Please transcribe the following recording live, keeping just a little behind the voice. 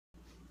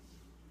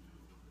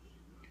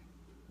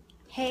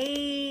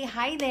Hey,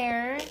 hi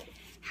there.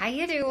 How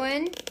you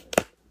doing?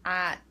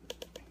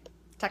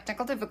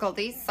 Technical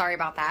difficulties. Sorry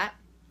about that.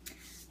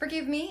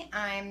 Forgive me.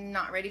 I'm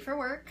not ready for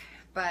work,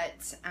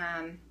 but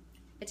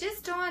it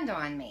just dawned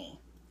on me.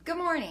 Good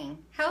morning.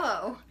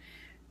 Hello.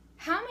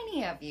 How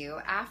many of you,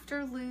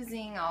 after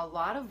losing a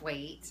lot of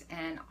weight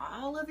and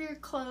all of your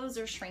clothes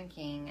are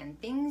shrinking and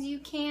things you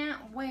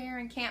can't wear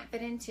and can't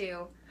fit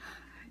into,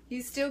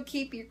 you still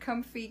keep your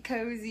comfy,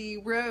 cozy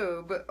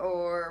robe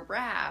or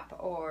wrap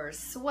or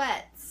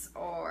sweats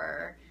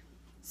or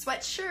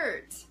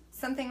sweatshirt,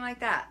 something like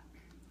that?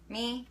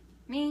 Me.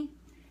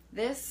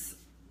 This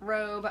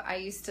robe, I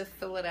used to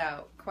fill it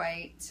out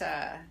quite,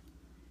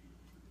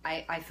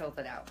 I filled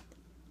it out.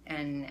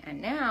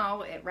 And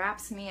now it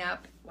wraps me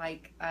up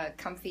like a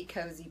comfy,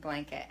 cozy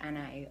blanket, and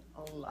I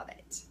love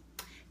it.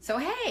 So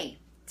hey,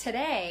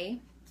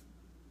 today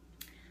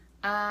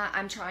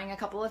I'm trying a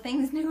couple of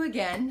things new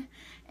again,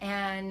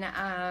 and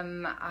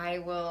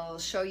I will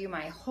show you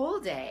my whole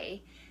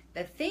day.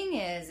 The thing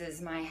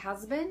is my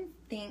husband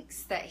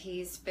thinks that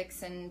he's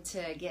fixing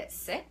to get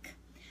sick,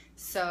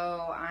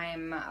 so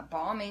I'm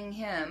balming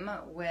him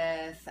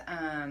with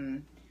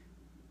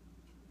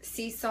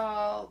sea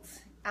salt,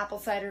 apple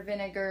cider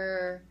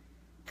vinegar,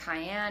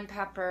 cayenne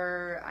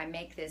pepper. I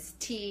make this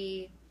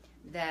tea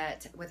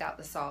that without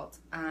the salt,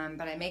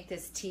 but I make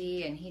this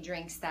tea and he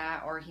drinks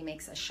that, or he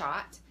makes a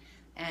shot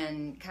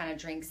and kind of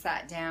drinks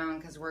that down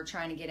because we're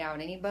trying to get out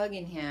any bug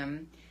in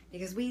him,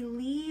 because we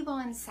leave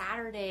on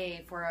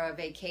Saturday for a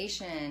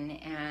vacation,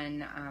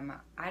 and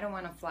I don't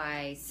want to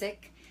fly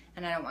sick,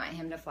 and I don't want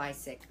him to fly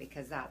sick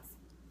because that's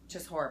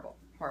just horrible.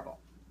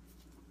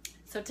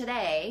 So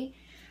today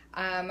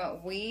I'm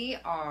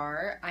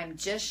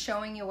just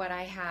showing you what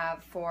I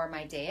have for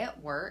my day at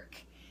work,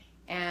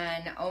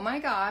 and oh my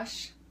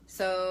gosh,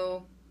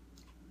 so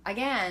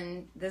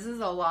again, this is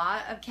a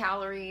lot of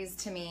calories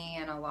to me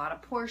and a lot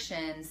of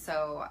portions,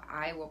 so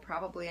I will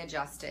probably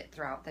adjust it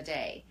throughout the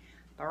day.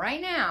 But right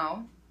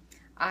now,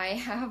 I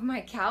have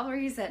my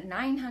calories at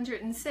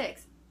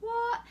 906.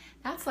 What?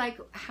 That's like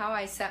how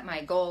I set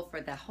my goal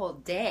for the whole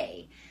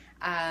day.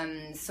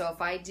 So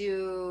if I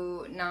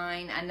do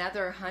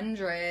another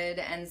 100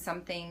 and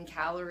something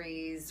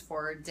calories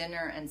for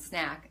dinner and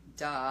snack,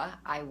 duh,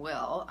 I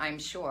will, I'm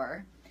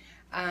sure.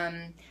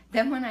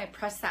 Then when I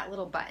press that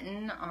little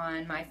button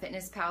on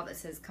MyFitnessPal that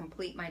says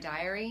complete my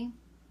diary,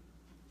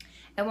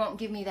 it won't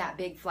give me that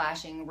big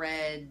flashing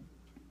red,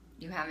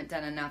 you haven't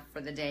done enough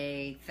for the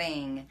day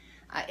thing.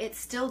 It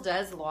still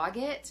does log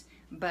it,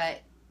 but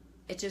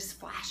it just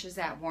flashes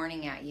that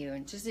warning at you,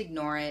 and just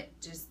ignore it.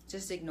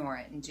 Just ignore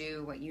it and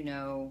do what you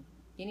know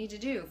you need to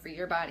do for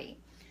your body.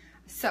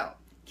 So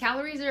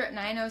calories are at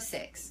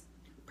 906.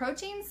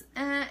 Proteins,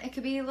 it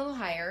could be a little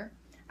higher.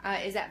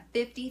 Is at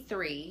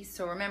 53,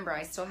 so remember,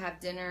 I still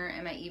have dinner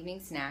and my evening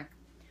snack.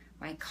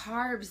 My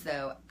carbs,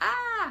 though,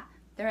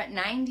 they're at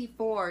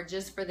 94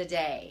 just for the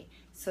day,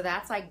 so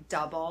that's like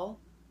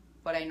double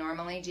what I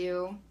normally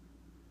do.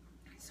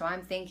 So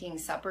I'm thinking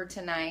supper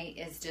tonight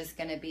is just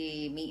going to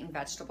be meat and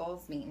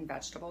vegetables,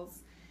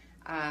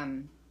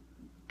 and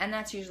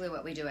that's usually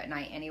what we do at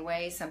night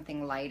anyway,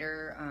 something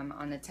lighter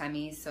on the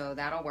tummy, so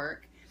that'll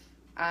work.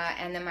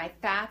 And then my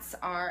fats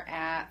are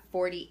at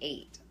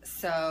 48.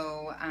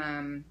 So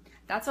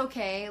that's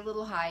okay, a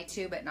little high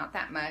too, but not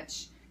that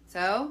much.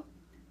 So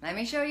let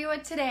me show you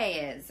what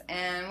today is.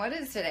 And what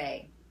is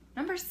today?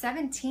 Number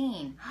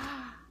 17.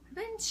 I've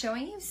been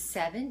showing you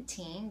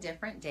 17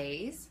 different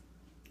days.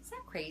 Is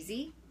that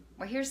crazy?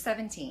 Well, here's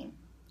 17.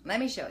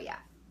 Let me show you.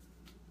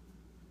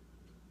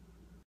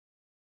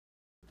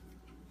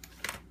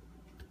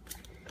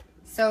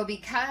 So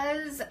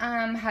because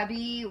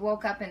hubby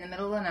woke up in the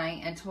middle of the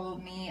night and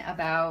told me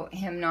about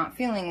him not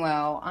feeling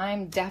well,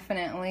 I'm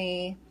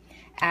definitely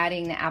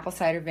adding the apple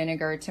cider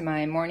vinegar to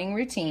my morning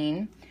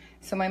routine.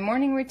 So my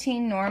morning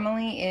routine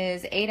normally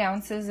is 8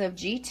 ounces of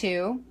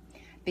G2,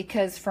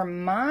 because for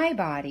my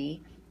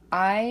body,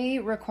 I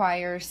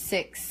require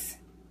 6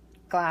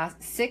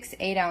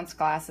 8-ounce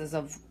glasses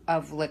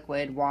of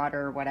liquid,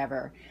 water,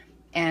 whatever.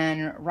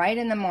 And right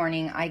in the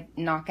morning, I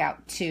knock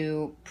out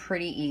 2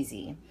 pretty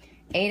easy.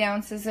 8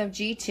 ounces of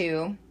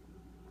G2,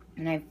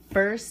 and I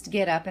first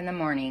get up in the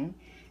morning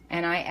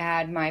and I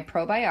add my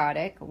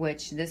probiotic,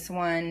 which this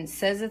one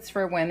says it's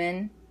for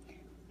women,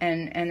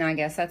 and I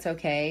guess that's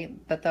okay,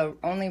 but the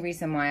only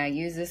reason why I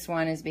use this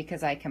one is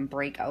because I can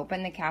break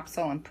open the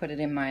capsule and put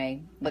it in my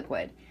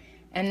liquid.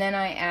 And then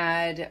I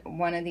add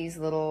one of these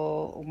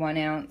little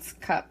 1-ounce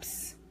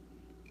cups,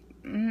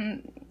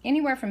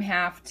 anywhere from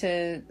half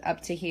to up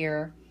to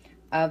here,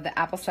 of the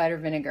apple cider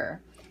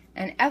vinegar.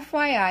 And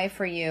FYI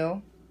for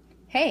you,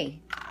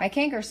 hey, my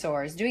canker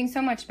sore is doing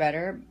so much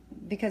better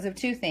because of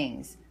 2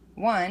 things.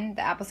 1,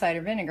 the apple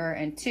cider vinegar,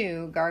 and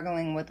 2,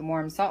 gargling with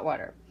warm salt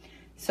water.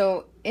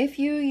 So if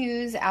you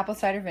use apple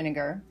cider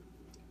vinegar,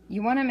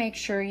 you want to make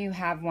sure you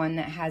have one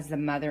that has the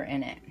mother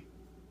in it.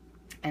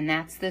 And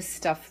that's this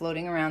stuff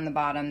floating around the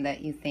bottom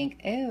that you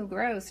think, ew,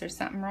 gross, there's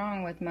something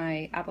wrong with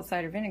my apple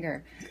cider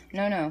vinegar.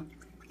 No,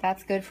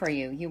 that's good for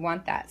you. You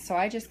want that. So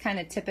I just kind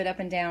of tip it up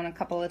and down a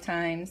couple of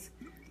times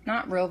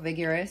not real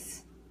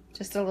vigorous,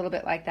 just a little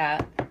bit like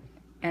that.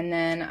 And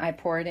then I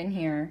pour it in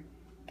here,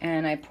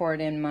 and I pour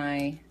it in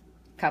my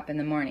cup in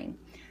the morning.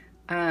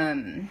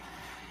 I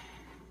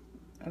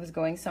was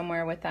going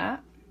somewhere with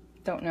that.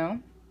 Don't know.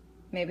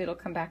 Maybe it'll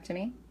come back to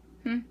me.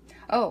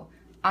 Oh,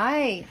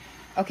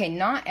 okay,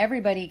 not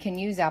everybody can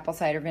use apple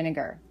cider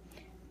vinegar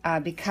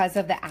because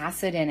of the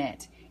acid in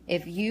it.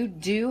 If you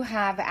do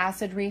have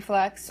acid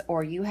reflux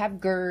or you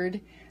have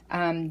GERD,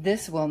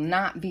 this will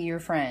not be your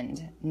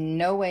friend.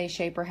 No way,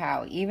 shape, or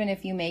how. Even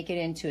if you make it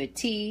into a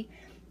tea,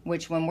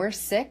 which when we're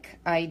sick,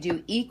 I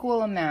do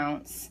equal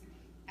amounts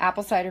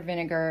apple cider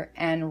vinegar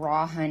and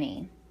raw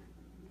honey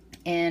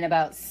in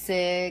about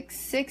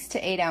 6 to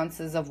 8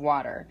 ounces of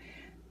water,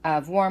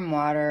 of warm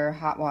water,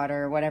 hot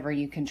water, whatever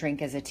you can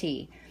drink as a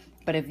tea.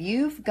 But if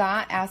you've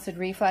got acid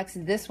reflux,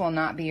 this will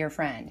not be your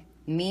friend.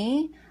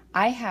 Me,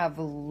 I have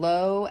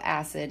low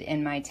acid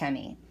in my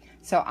tummy.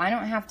 So I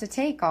don't have to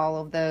take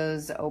all of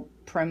those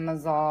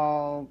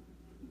Oprimazole,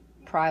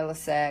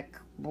 Prilosec,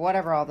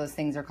 whatever all those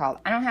things are called.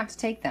 I don't have to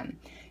take them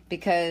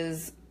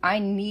because I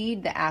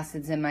need the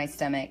acids in my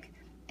stomach,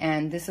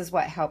 and this is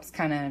what helps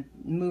kind of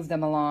move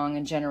them along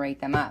and generate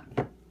them up.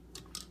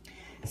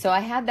 So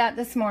I had that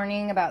this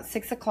morning about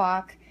 6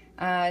 o'clock,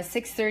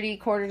 6:30,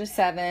 quarter to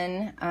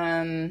 7,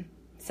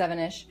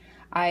 7-ish.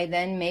 I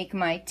then make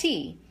my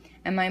tea,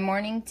 and my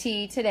morning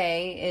tea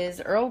today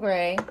is Earl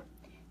Grey.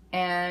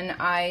 And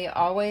I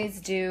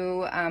always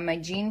do my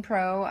Gene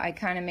Pro. I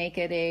kind of make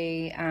it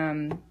a,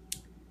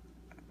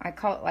 I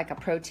call it like a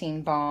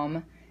protein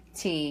balm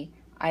tea.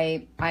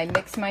 I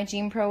mix my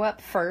Gene Pro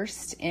up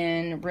first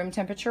in room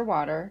temperature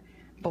water,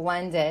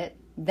 blend it,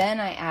 then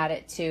I add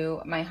it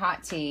to my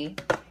hot tea.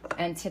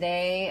 And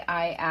today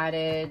I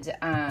added,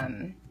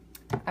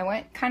 I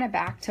went kind of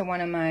back to one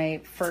of my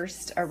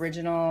first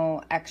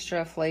original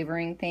extra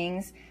flavoring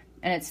things,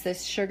 and it's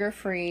this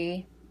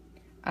sugar-free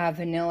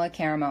vanilla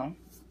caramel.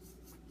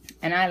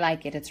 And I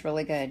like it. It's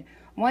really good.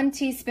 1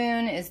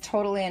 teaspoon is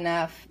totally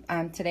enough.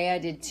 Today I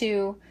did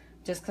 2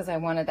 just because I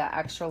wanted that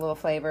extra little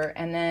flavor.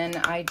 And then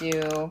I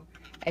do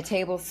a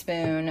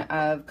tablespoon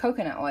of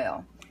coconut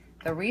oil.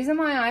 The reason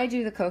why I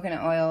do the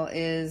coconut oil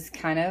is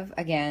kind of,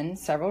 again,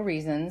 several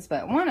reasons,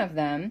 but one of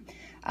them,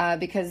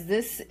 because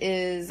this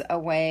is a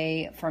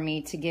way for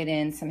me to get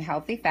in some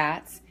healthy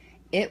fats.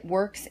 It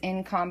works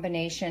in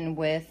combination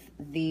with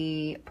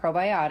the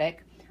probiotic,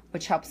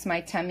 which helps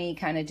my tummy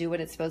kind of do what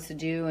it's supposed to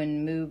do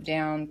and move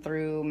down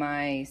through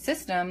my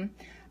system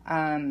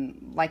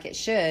like it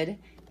should,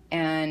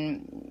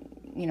 and,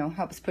 you know,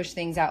 helps push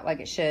things out like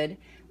it should.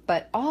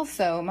 But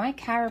also, my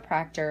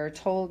chiropractor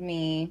told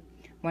me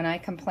when I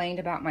complained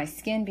about my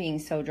skin being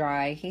so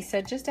dry, he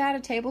said, just add a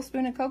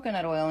tablespoon of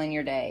coconut oil in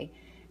your day.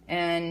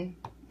 And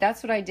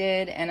that's what I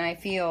did, and I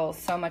feel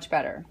so much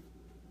better.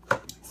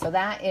 So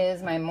that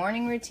is my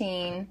morning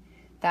routine.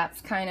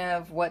 That's kind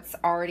of what's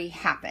already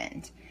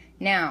happened.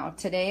 Now,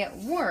 today at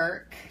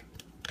work,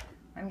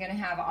 I'm going to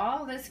have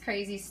all this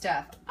crazy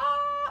stuff.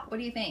 What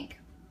do you think?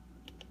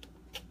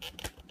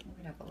 Move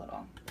it up a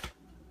little.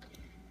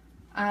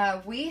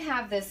 We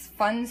have this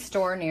fun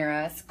store near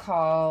us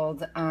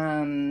called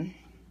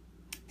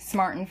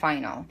Smart and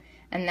Final.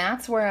 And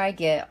that's where I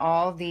get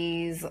all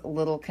these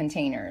little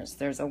containers.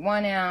 There's a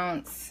 1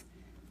 ounce,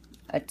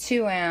 a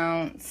 2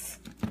 ounce,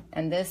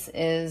 and this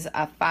is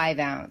a 5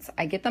 ounce.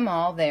 I get them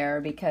all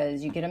there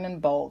because you get them in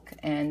bulk,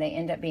 and they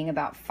end up being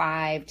about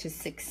 5 to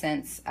 6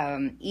 cents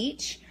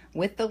each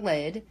with the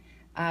lid.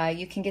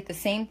 You can get the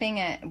same thing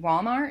at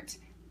Walmart,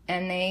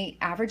 and they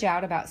average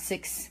out about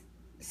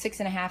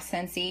 6.5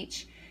 cents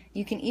each.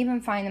 You can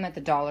even find them at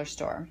the dollar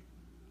store,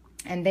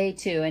 and they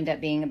too end up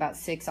being about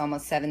 6,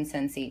 almost 7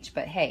 cents each.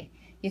 But hey,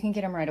 you can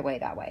get them right away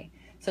that way.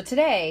 So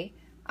today,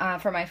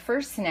 for my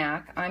first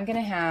snack, I'm going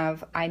to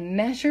have, I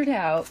measured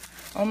out,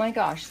 oh my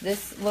gosh,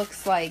 this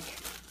looks like,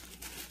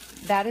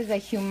 that is a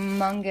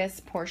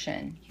humongous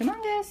portion.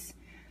 Humongous.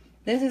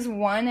 This is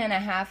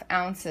 1.5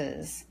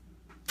 ounces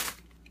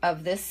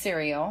of this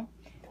cereal.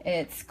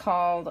 It's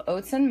called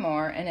Oats and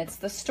More, and it's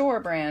the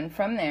store brand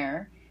from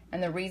there.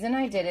 And the reason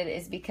I did it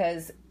is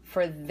because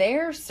for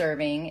their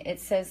serving, it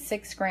says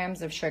 6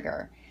 grams of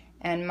sugar.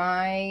 And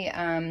my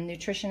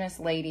nutritionist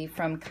lady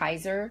from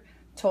Kaiser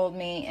told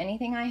me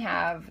anything I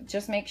have,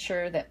 just make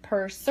sure that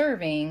per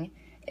serving,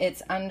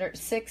 it's under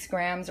 6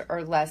 grams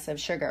or less of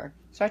sugar.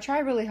 So I try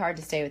really hard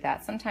to stay with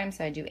that. Sometimes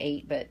I do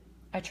 8, but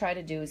I try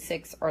to do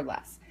 6 or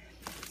less.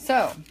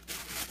 So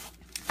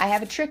I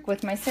have a trick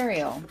with my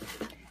cereal.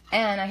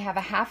 And I have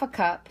a 1/2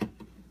 cup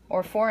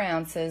or 4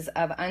 ounces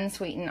of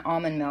unsweetened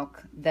almond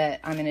milk that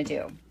I'm going to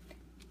do.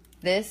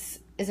 This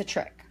is a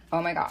trick.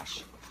 Oh my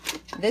gosh.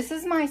 This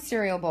is my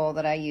cereal bowl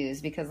that I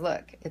use because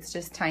look, it's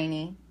just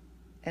tiny.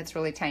 It's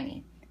really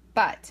tiny.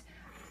 But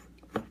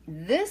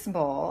this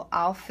bowl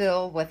I'll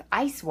fill with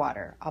ice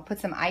water. I'll put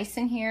some ice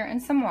in here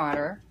and some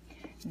water.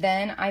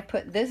 Then I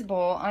put this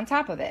bowl on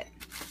top of it.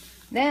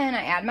 Then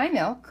I add my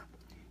milk.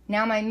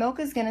 Now my milk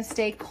is going to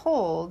stay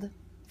cold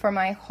for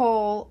my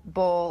whole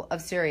bowl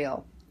of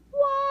cereal.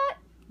 What?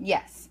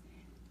 Yes.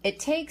 It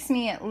takes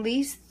me at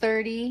least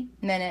 30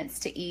 minutes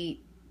to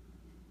eat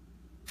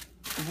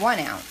 1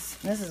 ounce.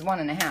 This is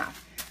 1.5.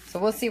 So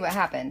we'll see what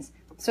happens.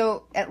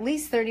 So at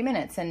least 30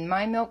 minutes, and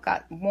my milk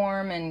got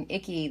warm and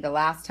icky the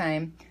last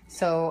time.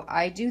 So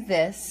I do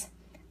this,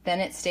 then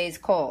it stays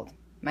cold.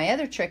 My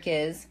other trick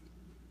is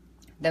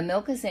the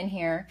milk is in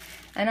here,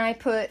 and I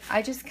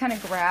just kind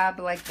of grab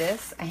like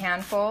this, a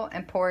handful,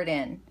 and pour it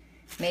in.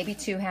 Maybe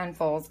 2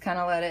 handfuls, kind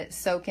of let it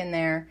soak in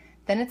there.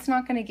 Then it's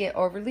not going to get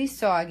overly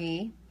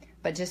soggy,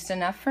 but just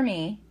enough for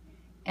me.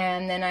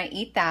 And then I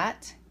eat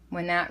that.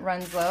 When that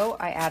runs low,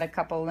 I add a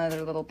couple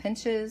other little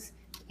pinches,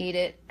 eat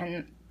it,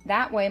 and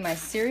that way my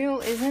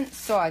cereal isn't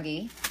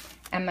soggy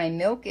and my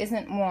milk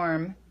isn't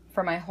warm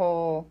for my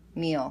whole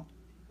meal.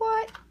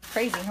 What?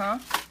 Crazy, huh?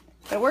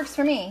 But it works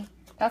for me.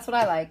 That's what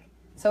I like.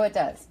 So it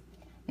does.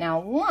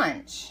 Now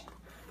lunch.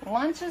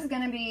 Lunch is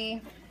going to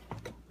be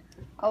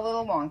a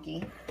little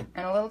wonky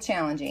and a little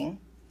challenging.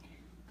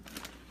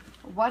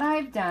 What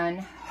I've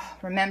done,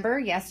 remember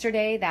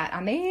yesterday that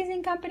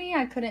amazing company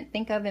I couldn't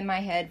think of in my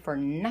head for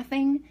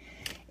nothing?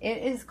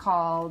 It is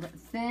called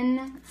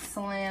Thin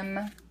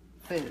Slim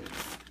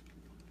Foods.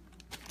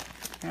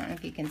 I don't know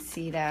if you can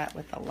see that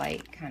with the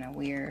light, kind of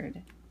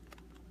weird.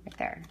 Right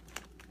there.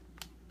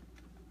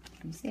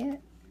 Can you see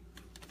it?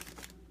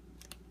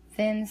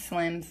 Thin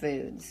Slim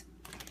Foods.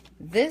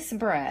 This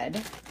bread,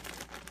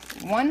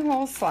 1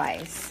 whole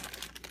slice,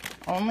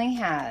 only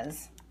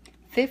has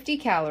 50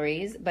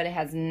 calories, but it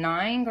has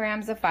 9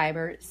 grams of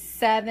fiber,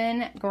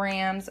 7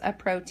 grams of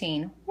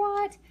protein.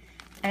 What?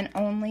 And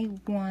only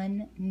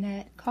 1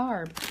 net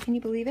carb. Can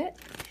you believe it?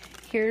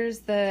 Here's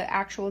the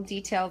actual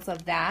details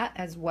of that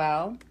as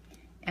well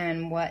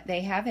and what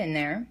they have in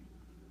there.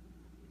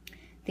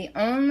 The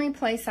only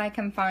place I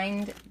can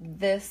find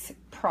this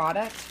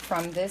product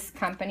from this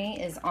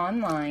company is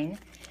online.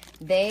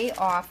 They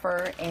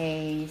offer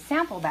a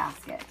sample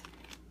basket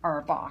or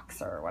a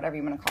box or whatever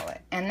you want to call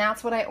it. And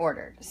that's what I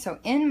ordered. So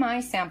in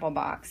my sample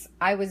box,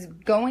 I was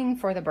going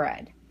for the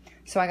bread.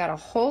 So I got a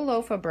whole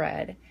loaf of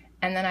bread,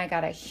 and then I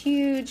got a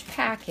huge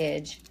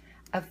package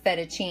of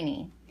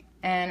fettuccine.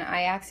 And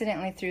I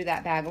accidentally threw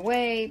that bag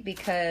away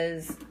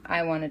because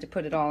I wanted to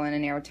put it all in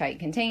an airtight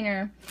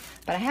container.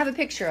 But I have a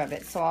picture of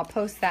it, so I'll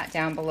post that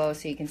down below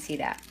so you can see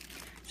that.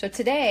 So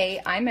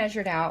today I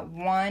measured out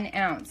 1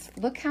 ounce.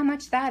 Look how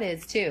much that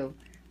is too.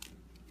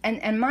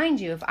 And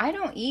mind you, if I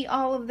don't eat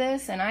all of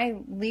this and I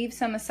leave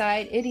some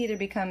aside, it either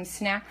becomes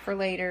snack for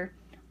later,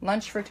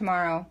 lunch for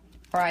tomorrow,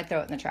 or I throw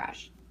it in the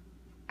trash.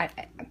 I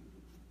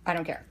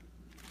don't care.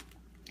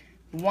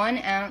 1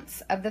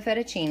 ounce of the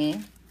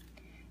fettuccine.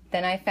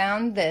 Then I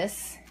found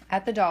this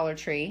at the Dollar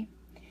Tree,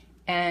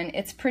 and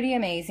it's pretty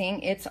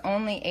amazing. It's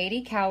only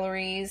 80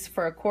 calories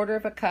for a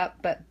 1/4 cup,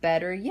 but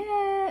better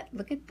yet,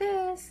 look at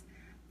this,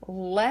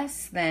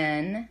 less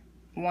than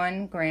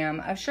 1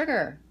 gram of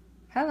sugar.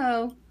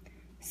 Hello.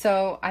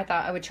 So I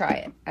thought I would try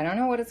it. I don't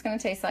know what it's going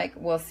to taste like.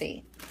 We'll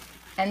see.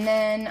 And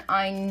then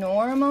I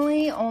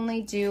normally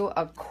only do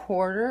a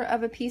 1/4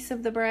 of a piece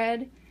of the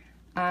bread,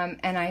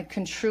 and I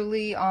can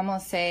truly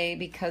almost say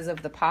because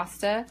of the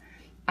pasta,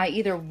 I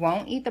either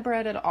won't eat the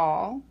bread at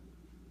all,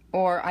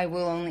 or I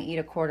will only eat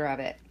a 1/4 of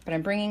it, but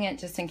I'm bringing it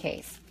just in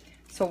case.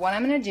 So what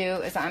I'm going to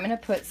do is I'm going to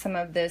put some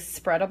of this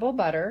spreadable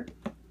butter.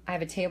 I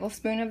have a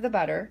tablespoon of the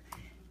butter,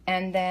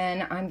 and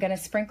then I'm going to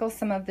sprinkle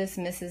some of this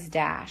Mrs.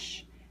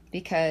 Dash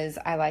because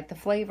I like the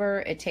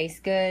flavor. It tastes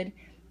good.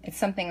 It's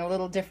something a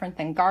little different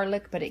than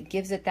garlic, but it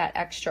gives it that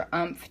extra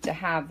oomph to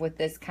have with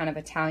this kind of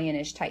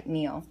Italianish type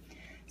meal.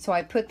 So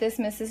I put this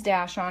Mrs.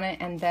 Dash on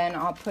it, and then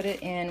I'll put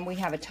it in, we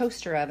have a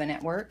toaster oven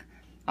at work.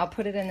 I'll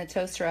put it in the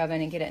toaster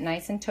oven and get it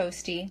nice and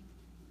toasty.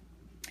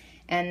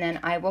 And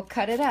then I will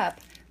cut it up.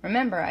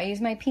 Remember, I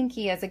use my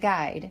pinky as a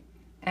guide.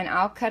 And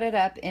I'll cut it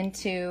up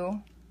into,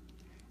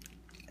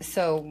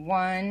 so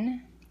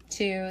 1,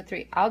 2,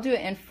 3. I'll do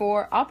it in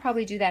 4. I'll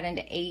probably do that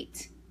into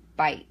 8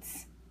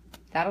 bites.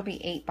 That'll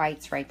be 8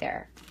 bites right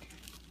there.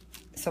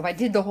 So if I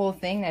did the whole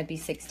thing, that'd be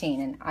 16.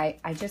 And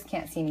I just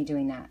can't see me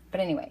doing that.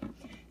 But anyway.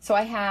 So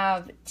I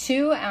have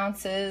 2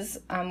 ounces,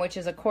 which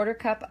is a 1/4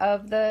 cup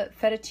of the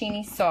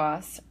fettuccine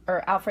sauce,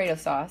 or Alfredo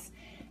sauce,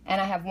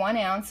 and I have 1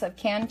 ounce of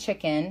canned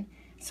chicken.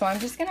 So I'm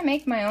just going to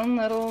make my own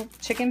little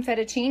chicken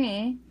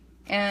fettuccine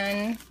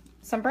and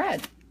some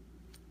bread.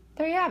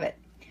 There you have it.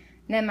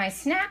 And then my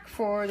snack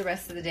for the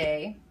rest of the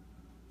day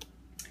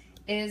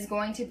is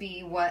going to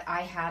be what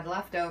I had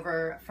left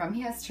over from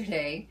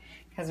yesterday,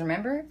 because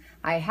remember,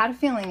 I had a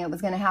feeling it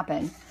was going to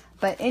happen.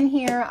 But in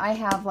here I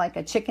have like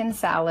a chicken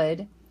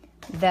salad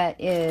that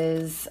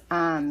is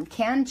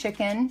canned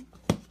chicken.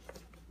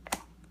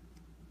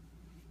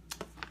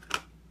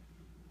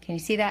 Can you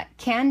see that?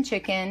 Canned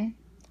chicken,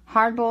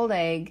 hard-boiled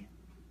egg,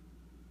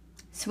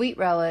 sweet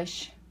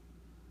relish,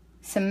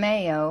 some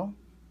mayo,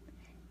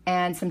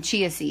 and some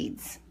chia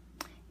seeds.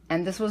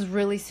 And this was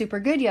really super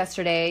good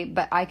yesterday,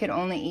 but I could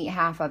only eat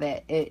half of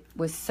it. It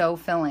was so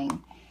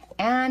filling.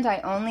 And I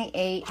only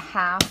ate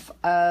half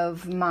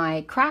of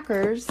my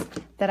crackers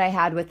that I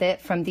had with it.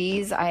 From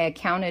these, I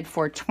accounted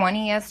for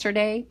 20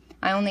 yesterday.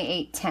 I only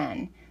ate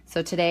 10.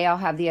 So today I'll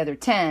have the other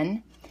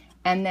 10.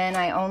 And then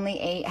I only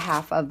ate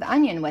half of the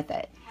onion with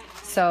it.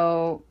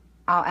 So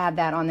I'll add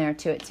that on there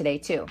to it today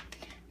too.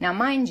 Now,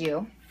 mind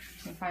you,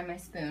 let me find my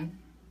spoon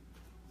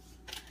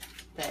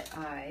that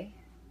I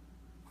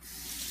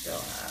still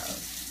have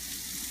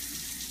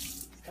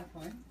stuff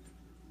on.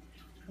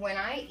 When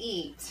I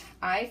eat,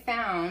 I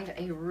found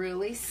a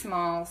really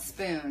small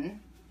spoon,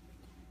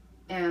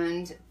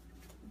 and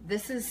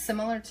this is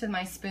similar to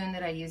my spoon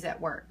that I use at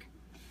work.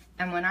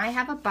 And when I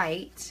have a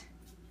bite,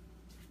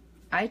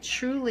 I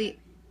truly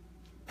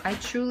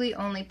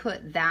only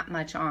put that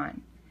much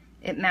on.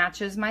 It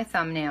matches my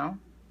thumbnail.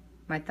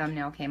 My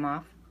thumbnail came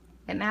off.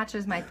 It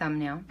matches my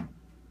thumbnail,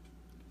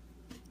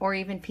 or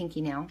even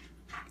pinky nail.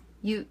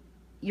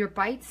 Your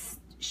bites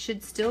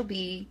should still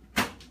be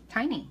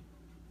tiny.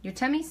 Your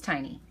tummy's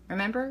tiny.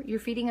 Remember, you're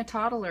feeding a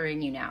toddler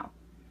in you now.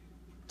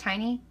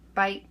 Tiny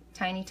bite,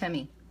 tiny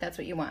tummy. That's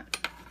what you want.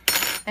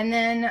 And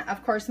then,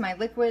 of course, my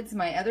liquids,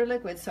 my other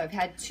liquids. So I've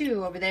had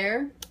 2 over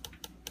there.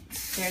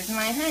 There's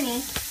my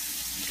honey.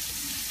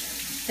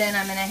 Then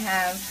I'm going to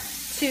have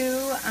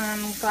 2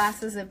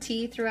 glasses of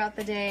tea throughout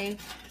the day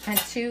and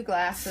 2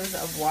 glasses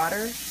of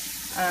water.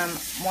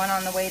 One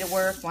on the way to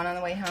work, one on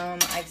the way home.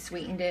 I've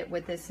sweetened it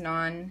with this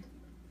no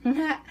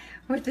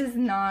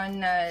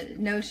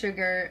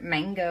sugar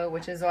mango,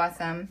 which is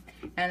awesome.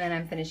 And then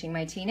I'm finishing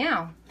my tea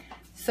now.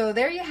 So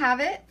there you have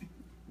it.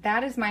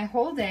 That is my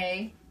whole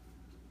day,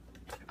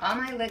 all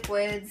my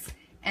liquids,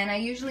 and I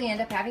usually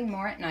end up having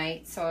more at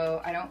night,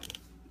 so I don't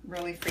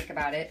really freak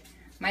about it.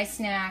 My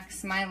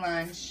snacks, my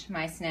lunch,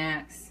 my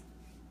snacks,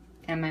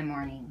 and my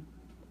morning.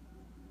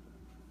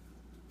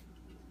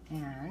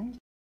 And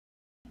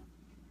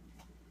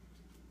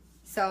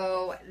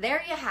so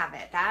there you have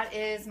it. That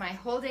is my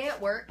whole day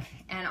at work,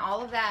 and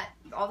all of that,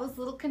 all those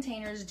little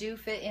containers do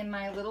fit in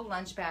my little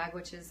lunch bag,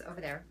 which is over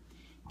there.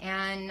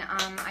 And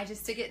I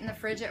just stick it in the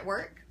fridge at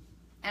work,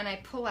 and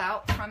I pull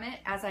out from it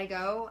as I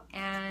go,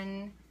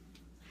 and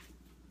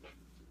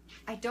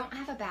I don't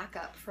have a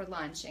backup for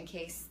lunch in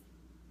case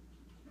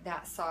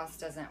that sauce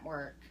doesn't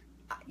work.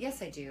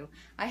 Yes, I do.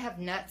 I have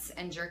nuts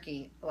and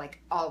jerky,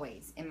 like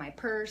always, in my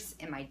purse,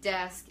 in my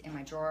desk, in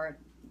my drawer,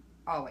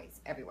 always,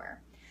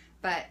 everywhere.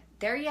 But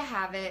there you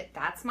have it.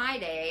 That's my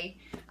day.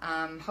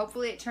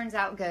 Hopefully it turns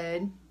out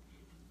good.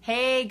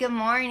 Hey, good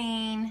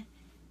morning.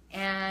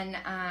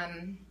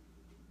 And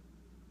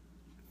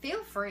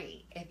feel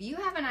free. If you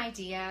have an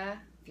idea,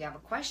 if you have a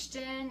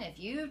question, if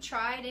you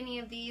tried any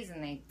of these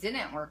and they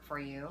didn't work for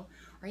you,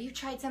 or you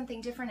tried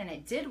something different and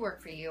it did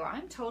work for you,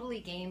 I'm totally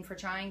game for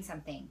trying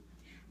something.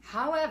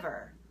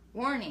 However,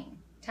 warning,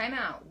 time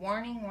out,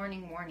 warning,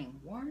 warning, warning,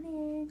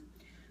 warning.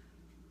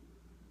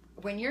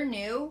 When you're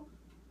new,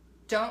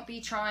 don't be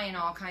trying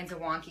all kinds of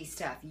wonky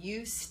stuff.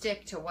 You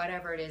stick to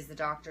whatever it is the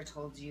doctor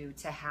told you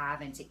to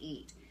have and to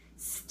eat.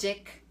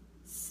 Stick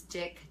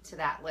to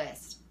that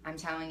list. I'm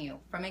telling you.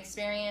 From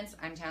experience,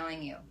 I'm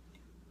telling you.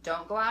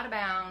 Don't go out of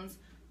bounds.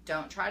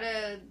 Don't try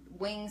to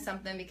wing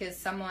something because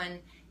someone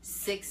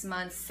 6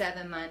 months,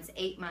 7 months,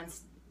 8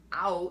 months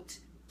out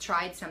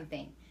tried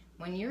something.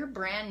 When you're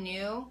brand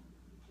new,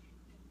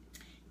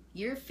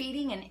 you're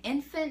feeding an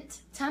infant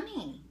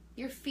tummy.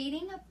 You're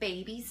feeding a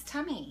baby's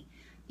tummy.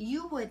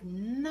 You would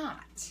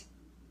not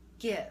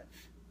give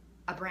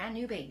a brand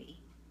new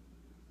baby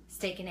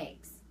steak and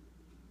eggs.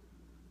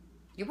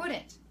 You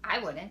wouldn't. I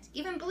wouldn't.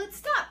 Even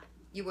blitzed up,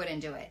 you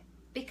wouldn't do it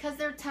because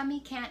their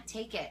tummy can't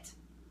take it,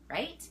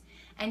 right?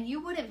 And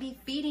you wouldn't be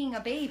feeding a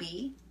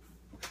baby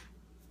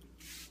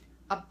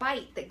a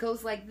bite that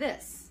goes like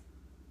this,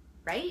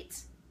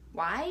 right?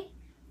 Why?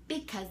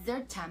 Because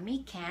their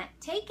tummy can't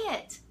take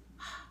it.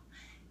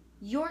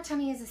 Your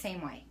tummy is the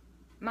same way.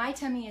 My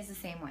tummy is the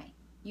same way.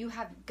 You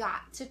have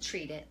got to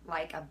treat it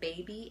like a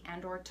baby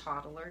and or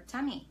toddler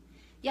tummy.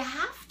 You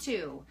have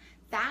to.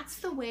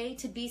 That's the way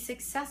to be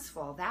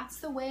successful.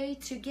 That's the way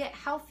to get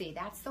healthy.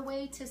 That's the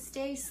way to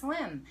stay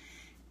slim.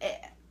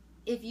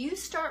 If you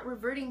start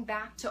reverting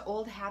back to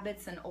old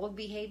habits and old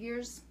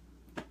behaviors,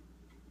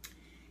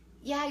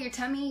 yeah, your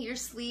tummy, your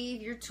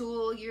sleeve, your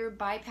tool, your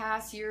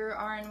bypass, your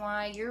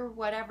RNY, your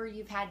whatever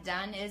you've had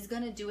done is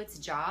going to do its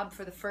job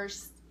for the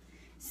first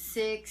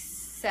 6,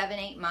 7,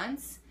 8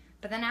 months.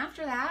 But then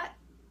after that,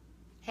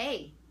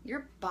 hey,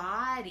 your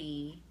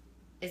body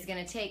is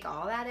going to take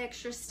all that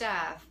extra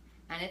stuff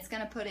and it's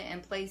going to put it in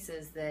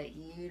places that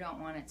you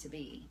don't want it to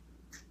be,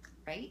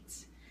 right?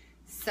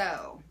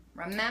 So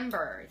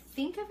remember,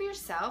 think of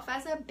yourself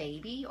as a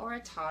baby or a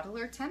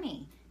toddler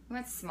tummy. You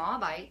want small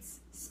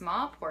bites,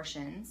 small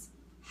portions,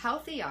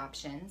 healthy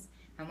options.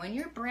 And when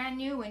you're brand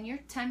new, when your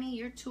tummy,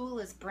 your tool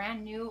is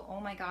brand new, oh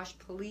my gosh,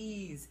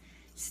 please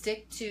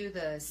stick to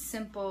the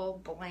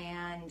simple,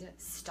 bland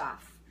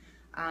stuff.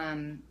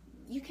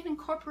 You can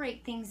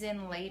incorporate things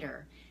in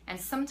later. And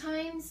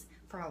sometimes,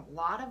 for a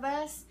lot of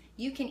us,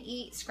 you can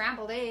eat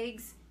scrambled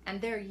eggs and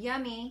they're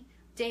yummy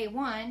day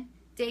 1.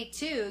 Day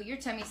 2, your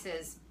tummy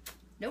says,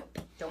 nope,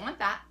 don't want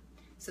that.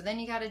 So then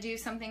you got to do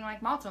something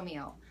like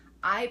malto-meal.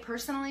 I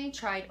personally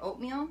tried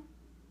oatmeal.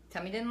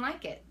 Tummy didn't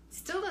like it.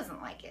 Still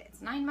doesn't like it.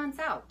 It's 9 months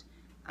out.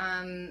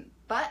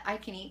 But I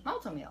can eat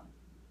malto-meal.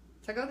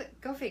 So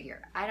go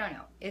figure. I don't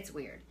know. It's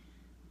weird.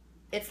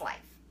 It's life.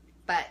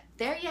 But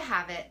there you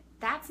have it.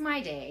 That's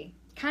my day.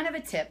 Kind of a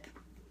tip.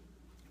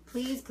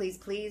 Please, please,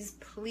 please,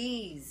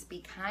 please be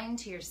kind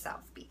to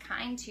yourself. Be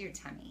kind to your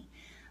tummy.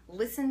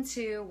 Listen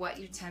to what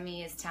your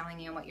tummy is telling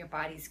you and what your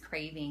body's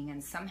craving,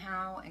 and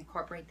somehow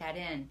incorporate that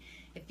in.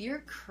 If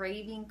you're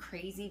craving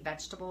crazy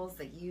vegetables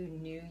that you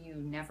knew you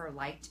never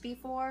liked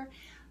before,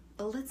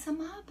 blitz them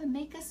up and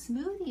make a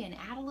smoothie and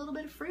add a little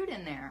bit of fruit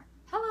in there.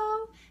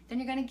 Hello. Then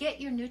you're going to get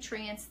your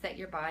nutrients that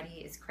your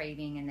body is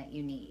craving and that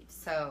you need.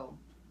 So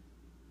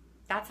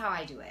that's how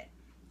I do it.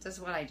 This is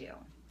what I do.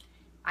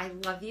 I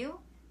love you.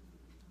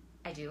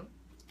 I do.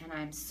 And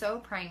I'm so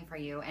praying for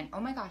you. And oh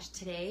my gosh,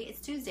 today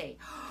is Tuesday.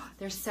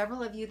 There's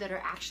several of you that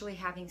are actually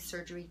having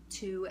surgery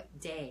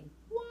today.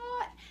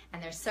 What?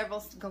 And there's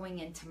several going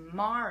in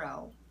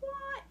tomorrow.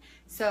 What?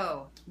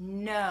 So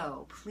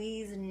know,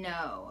 please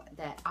know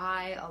that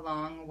I,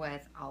 along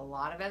with a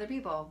lot of other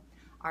people,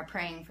 are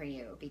praying for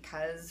you,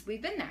 because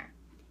we've been there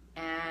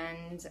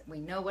and we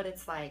know what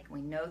it's like.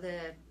 We know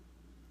the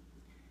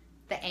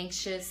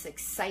anxious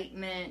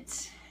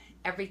excitement,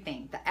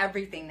 everything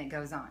that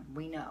goes on.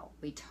 We know,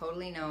 we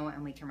totally know,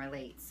 and we can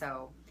relate.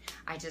 So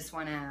I just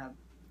want to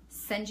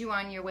send you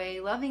on your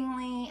way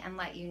lovingly and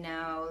let you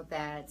know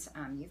that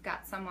you've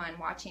got someone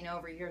watching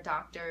over your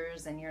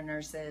doctors and your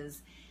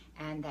nurses,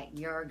 and that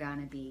you're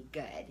gonna be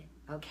good.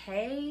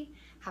 Okay?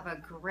 Have a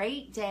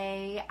great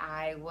day.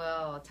 I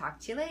will talk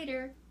to you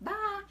later.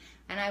 Bye.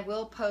 And I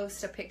will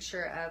post a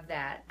picture of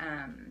that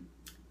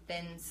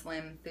thin,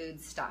 slim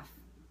food stuff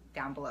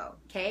down below.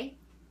 Okay?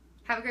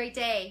 Have a great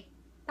day.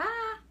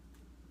 Bye.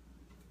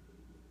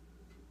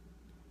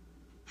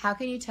 How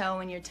can you tell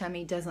when your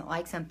tummy doesn't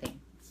like something?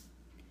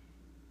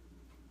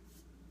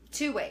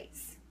 2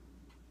 ways.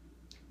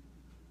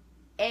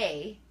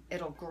 A,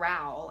 it'll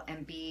growl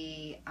and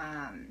be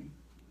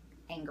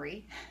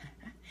angry.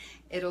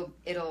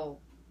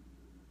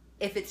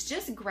 If it's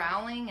just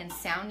growling and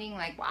sounding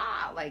like,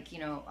 wow, like,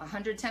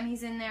 100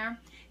 tummies in there,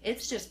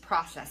 it's just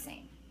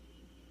processing.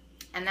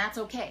 And that's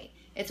okay.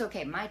 It's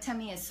okay. My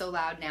tummy is so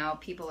loud now,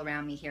 people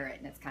around me hear it,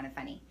 and it's kind of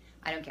funny.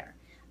 I don't care.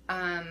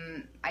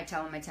 I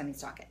tell them my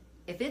tummy's talking.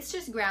 If it's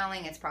just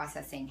growling, it's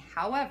processing.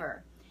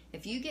 However,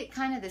 if you get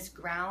kind of this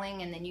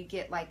growling and then you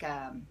get like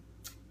a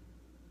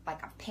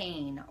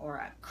pain or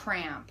a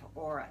cramp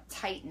or a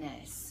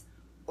tightness,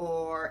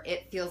 or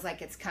it feels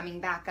like it's coming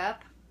back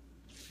up,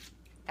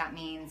 that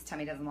means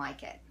tummy doesn't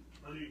like it.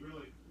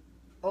 Really?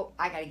 Oh,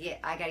 I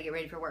gotta get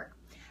ready for work.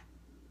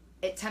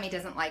 Tummy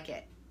doesn't like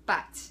it.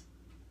 But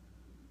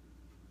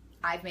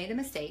I've made a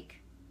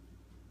mistake.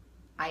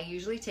 I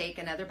usually take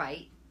another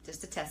bite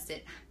just to test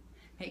it,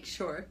 make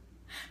sure.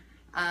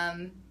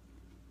 And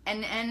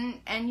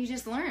you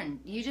just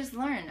learn. You just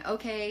learn.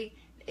 Okay,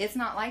 it's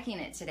not liking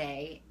it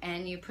today,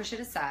 and you push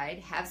it aside,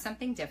 have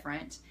something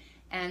different,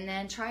 and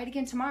then try it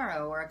again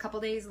tomorrow or a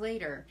couple days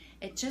later.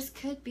 It just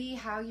could be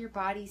how your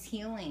body's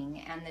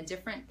healing and the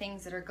different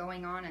things that are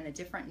going on and the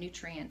different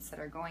nutrients that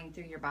are going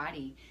through your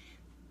body.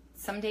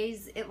 Some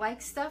days it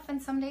likes stuff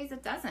and some days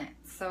it doesn't.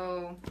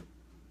 So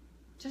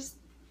just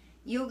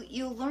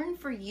you'll learn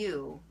for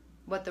you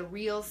what the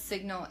real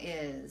signal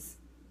is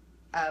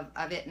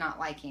of it not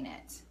liking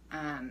it.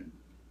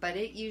 But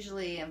it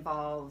usually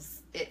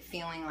involves it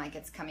feeling like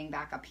it's coming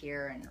back up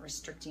here and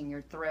restricting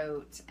your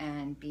throat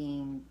and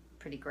being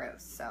pretty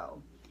gross.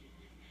 So,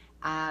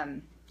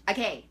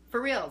 okay,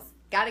 for reals,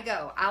 gotta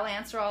go. I'll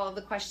answer all of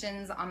the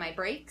questions on my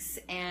breaks,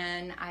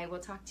 and I will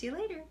talk to you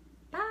later.